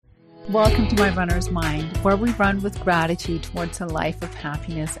Welcome to My Runner's Mind, where we run with gratitude towards a life of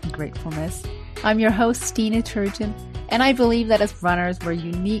happiness and gratefulness. I'm your host, Stina Turgeon, and I believe that as runners, we're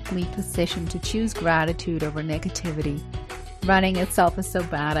uniquely positioned to choose gratitude over negativity. Running itself is so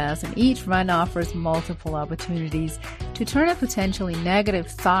badass, and each run offers multiple opportunities to turn a potentially negative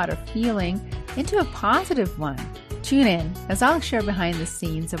thought or feeling into a positive one. Tune in as I'll share behind the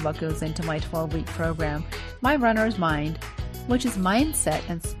scenes of what goes into my 12-week program, My Runner's Mind, which is mindset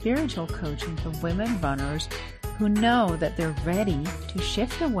and spiritual coaching for women runners who know that they're ready to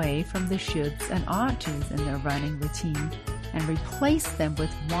shift away from the shoulds and ought tos in their running routine and replace them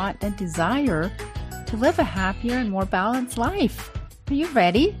with want and desire to live a happier and more balanced life. Are you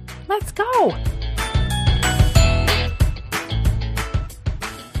ready? Let's go!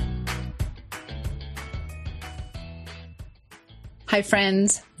 Hi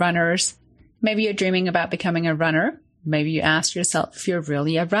friends, runners. Maybe you're dreaming about becoming a runner. Maybe you ask yourself if you're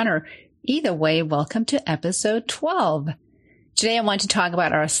really a runner. Either way, welcome to episode 12. Today I want to talk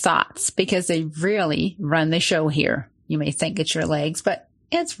about our thoughts because they really run the show here. You may think it's your legs, but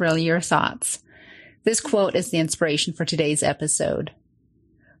it's really your thoughts. This quote is the inspiration for today's episode.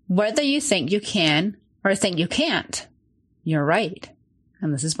 Whether you think you can or think you can't, you're right.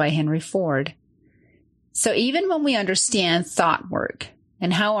 And this is by Henry Ford. So even when we understand thought work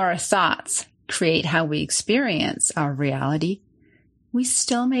and how our thoughts create how we experience our reality, we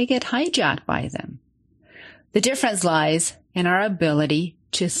still may get hijacked by them. The difference lies in our ability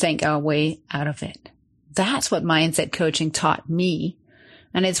to think our way out of it. That's what mindset coaching taught me,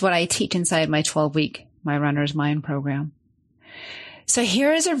 and it's what I teach inside my 12-week My Runner's Mind program. So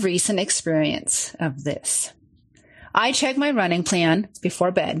here is a recent experience of this. I check my running plan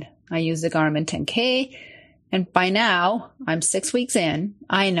before bed. I use the Garmin 10K, and by now, I'm 6 weeks in.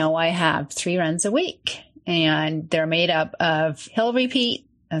 I know I have 3 runs a week, and they're made up of hill repeat,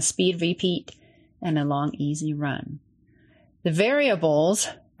 a speed repeat, and a long, easy run. The variables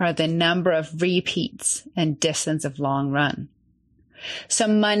are the number of repeats and distance of long run. So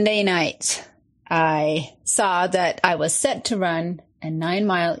Monday night, I saw that I was set to run a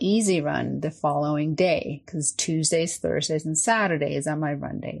 9-mile easy run the following day, because Tuesdays, Thursdays, and Saturdays are my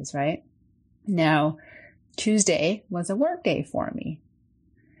run days, right? Now, Tuesday was a work day for me.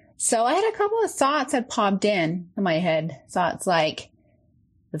 So I had a couple of thoughts that popped in my head. Thoughts like,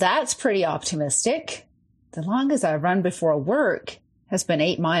 that's pretty optimistic. The longest I run before work has been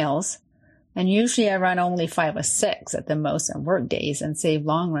 8 miles. And usually I run only 5 or 6 at the most on work days and save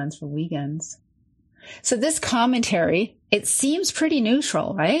long runs for weekends. So this commentary, it seems pretty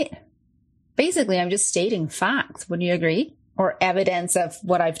neutral, right? Basically, I'm just stating facts. Wouldn't you agree? Or evidence of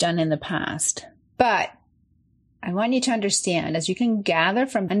what I've done in the past. But I want you to understand, as you can gather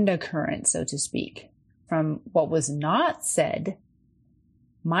from undercurrent, so to speak, from what was not said,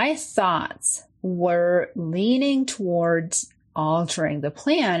 my thoughts were leaning towards altering the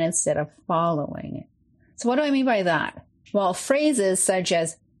plan instead of following it. So what do I mean by that? Well, phrases such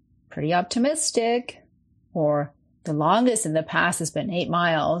as pretty optimistic, or the longest in the past has been 8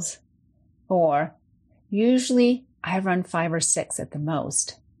 miles, or usually I run 5 or 6 at the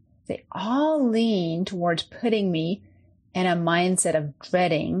most. They all lean towards putting me in a mindset of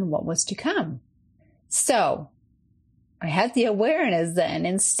dreading what was to come. So I had the awareness then,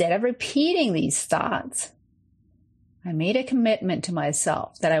 instead of repeating these thoughts, I made a commitment to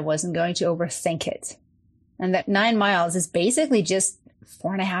myself that I wasn't going to overthink it. And that 9 miles is basically just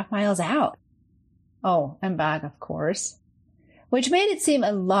 4.5 miles out. Oh, and back, of course, which made it seem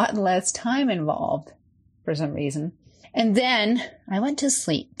a lot less time involved for some reason. And then I went to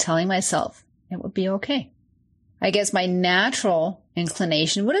sleep telling myself it would be okay. I guess my natural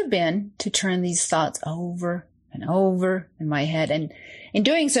inclination would have been to turn these thoughts over and over in my head. And in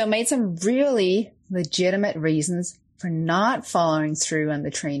doing so, made some really legitimate reasons for not following through on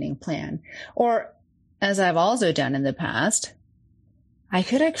the training plan. Or, as I've also done in the past, I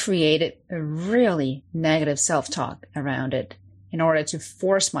could have created a really negative self-talk around it in order to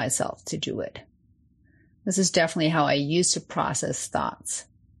force myself to do it. This is definitely how I used to process thoughts.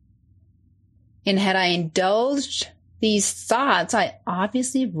 And had I indulged these thoughts, I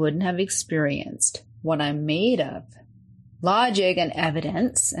obviously wouldn't have experienced what I'm made of. Logic and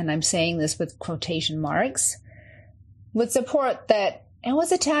evidence, and I'm saying this with quotation marks, would support that it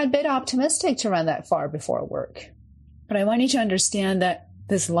was a tad bit optimistic to run that far before work. But I want you to understand that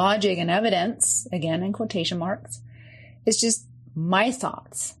this logic and evidence, again in quotation marks, is just my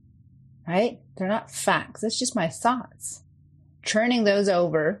thoughts. Right? They're not facts. It's just my thoughts. Turning those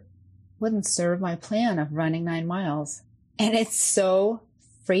over wouldn't serve my plan of running 9 miles. And it's so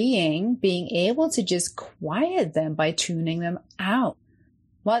freeing being able to just quiet them by tuning them out.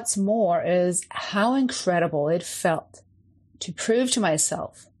 What's more is how incredible it felt to prove to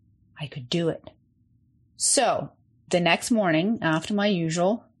myself I could do it. So the next morning, after my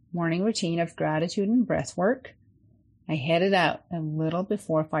usual morning routine of gratitude and breath work, I headed out a little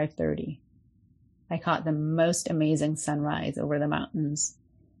before 5:30. I caught the most amazing sunrise over the mountains,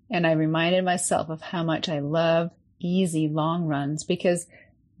 and I reminded myself of how much I love easy long runs because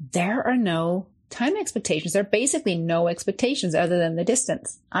there are no time expectations. There are basically no expectations other than the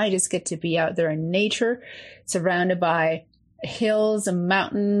distance. I just get to be out there in nature, surrounded by hills and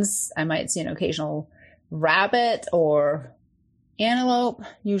mountains. I might see an occasional rabbit or antelope,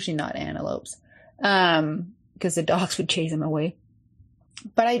 usually not antelopes, because the dogs would chase them away.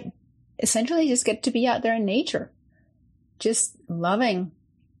 But I essentially just get to be out there in nature, just loving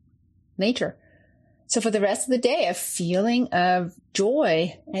nature. So for the rest of the day, a feeling of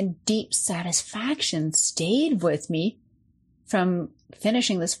joy and deep satisfaction stayed with me from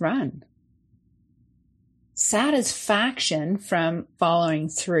finishing this run. Satisfaction from following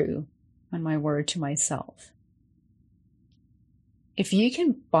through on my word to myself. If you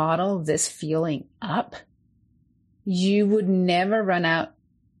can bottle this feeling up, you would never run out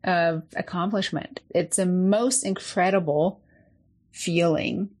of accomplishment. It's the most incredible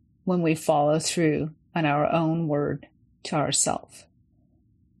feeling when we follow through on our own word to ourselves.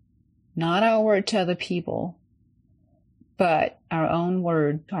 Not our word to other people, but our own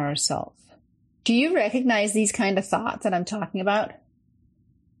word to ourselves. Do you recognize these kind of thoughts that I'm talking about?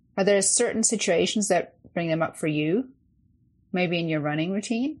 Are there certain situations that bring them up for you? Maybe in your running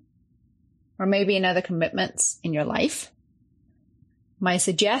routine? Or maybe in other commitments in your life? My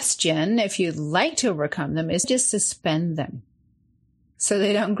suggestion, if you'd like to overcome them, is just suspend them so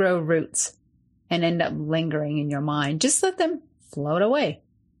they don't grow roots and end up lingering in your mind. Just let them float away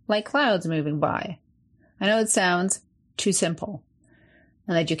like clouds moving by. I know it sounds too simple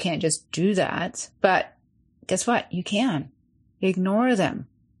and that you can't just do that, but guess what? You can. Ignore them,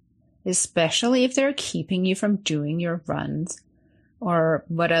 especially if they're keeping you from doing your runs or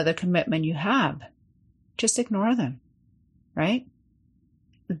what other commitment you have. Just ignore them, right?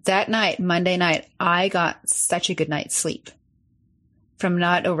 That night, Monday night, I got such a good night's sleep from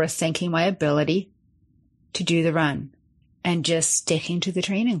not overthinking my ability to do the run and just sticking to the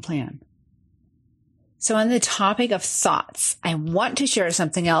training plan. So on the topic of thoughts, I want to share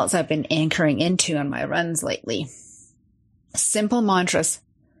something else I've been anchoring into on my runs lately. Simple mantras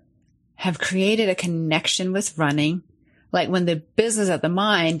have created a connection with running, like when the business of the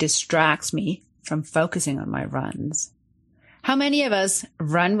mind distracts me from focusing on my runs. How many of us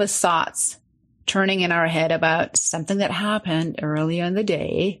run with thoughts turning in our head about something that happened earlier in the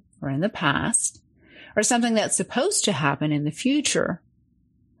day or in the past, or something that's supposed to happen in the future?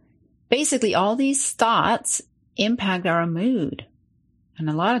 Basically, all these thoughts impact our mood, and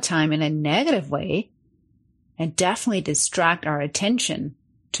a lot of time in a negative way, and definitely distract our attention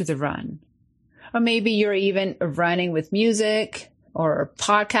to the run. Or maybe you're even running with music or a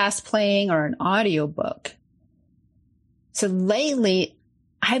podcast playing or an audiobook. So lately,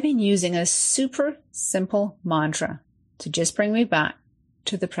 I've been using a super simple mantra to just bring me back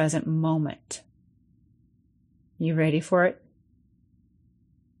to the present moment. You ready for it?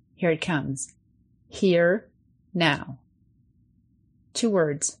 Here it comes. Here, now. 2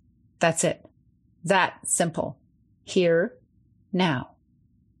 words. That's it. That simple. Here, now.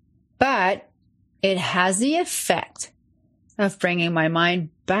 But it has the effect of bringing my mind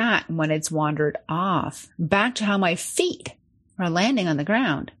back when it's wandered off, back to how my feet are landing on the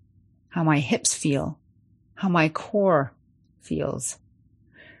ground, how my hips feel, how my core feels,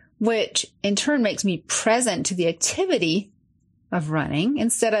 which in turn makes me present to the activity of running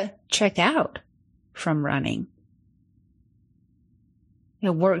instead of checked out from running.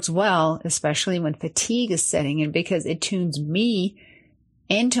 It works well, especially when fatigue is setting in, because it tunes me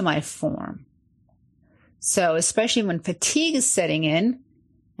into my form. So especially when fatigue is setting in,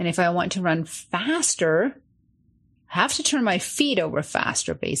 and if I want to run faster, I have to turn my feet over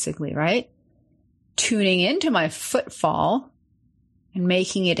faster, basically, right? Tuning into my footfall and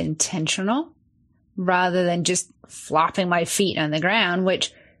making it intentional rather than just flopping my feet on the ground,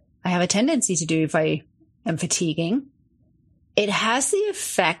 which I have a tendency to do if I am fatiguing. It has the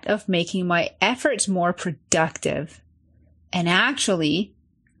effect of making my efforts more productive and actually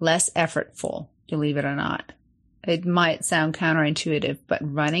less effortful, believe it or not. It might sound counterintuitive, but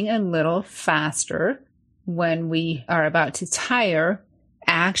running a little faster when we are about to tire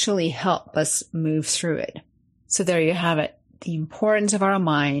actually help us move through it. So there you have it. The importance of our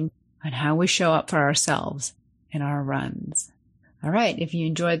mind and how we show up for ourselves in our runs. All right. If you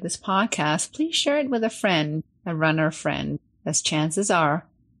enjoyed this podcast, please share it with a friend, a runner friend, as chances are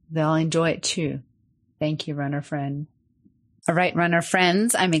they'll enjoy it too. Thank you, runner friend. All right, runner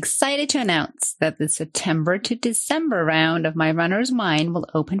friends, I'm excited to announce that the September to December round of My Runner's Mind will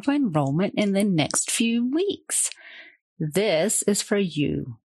open for enrollment in the next few weeks. This is for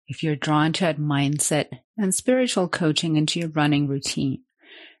you if you're drawn to add mindset and spiritual coaching into your running routine.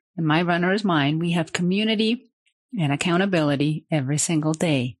 In My Runner's Mind, we have community and accountability every single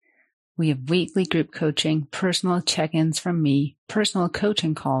day. We have weekly group coaching, personal check-ins from me, personal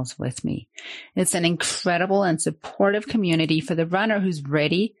coaching calls with me. It's an incredible and supportive community for the runner who's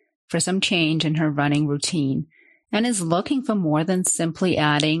ready for some change in her running routine and is looking for more than simply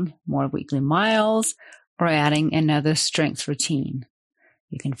adding more weekly miles or adding another strength routine.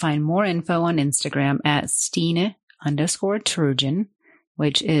 You can find more info on Instagram at Stine_Turgeon,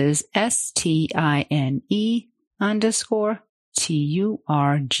 which is STINE_TURGEON,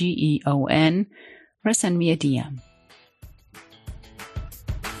 or send me a DM.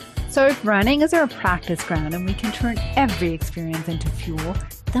 So if running is our practice ground and we can turn every experience into fuel,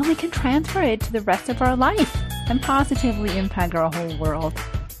 then we can transfer it to the rest of our life and positively impact our whole world.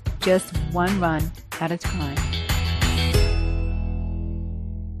 Just one run at a time.